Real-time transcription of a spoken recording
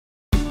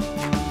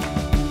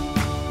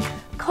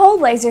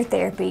laser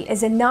therapy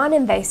is a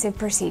non-invasive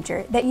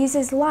procedure that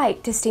uses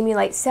light to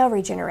stimulate cell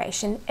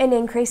regeneration and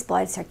increase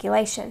blood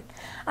circulation.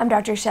 I'm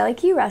Dr. Shelley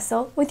Q.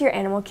 Russell with your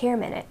Animal Care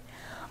Minute.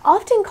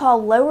 Often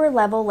called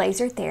lower-level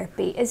laser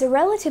therapy is a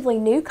relatively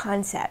new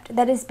concept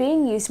that is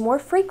being used more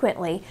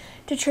frequently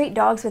to treat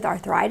dogs with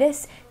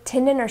arthritis,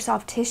 tendon or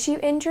soft tissue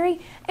injury,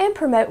 and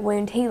promote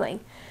wound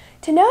healing.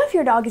 To know if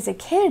your dog is a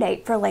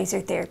candidate for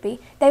laser therapy,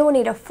 they will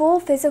need a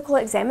full physical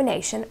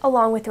examination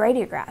along with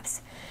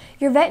radiographs.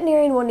 Your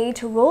veterinarian will need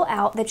to rule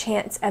out the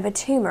chance of a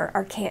tumor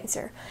or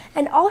cancer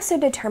and also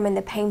determine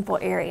the painful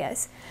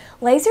areas.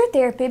 Laser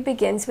therapy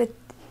begins with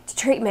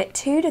treatment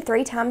 2 to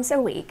 3 times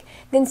a week,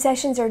 then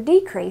sessions are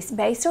decreased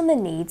based on the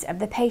needs of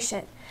the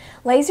patient.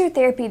 Laser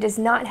therapy does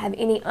not have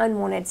any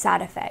unwanted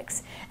side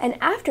effects, and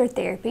after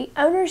therapy,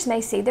 owners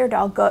may see their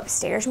dog go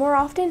upstairs more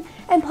often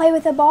and play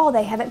with a ball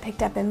they haven't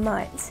picked up in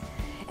months.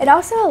 It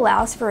also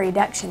allows for a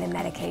reduction in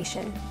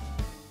medication.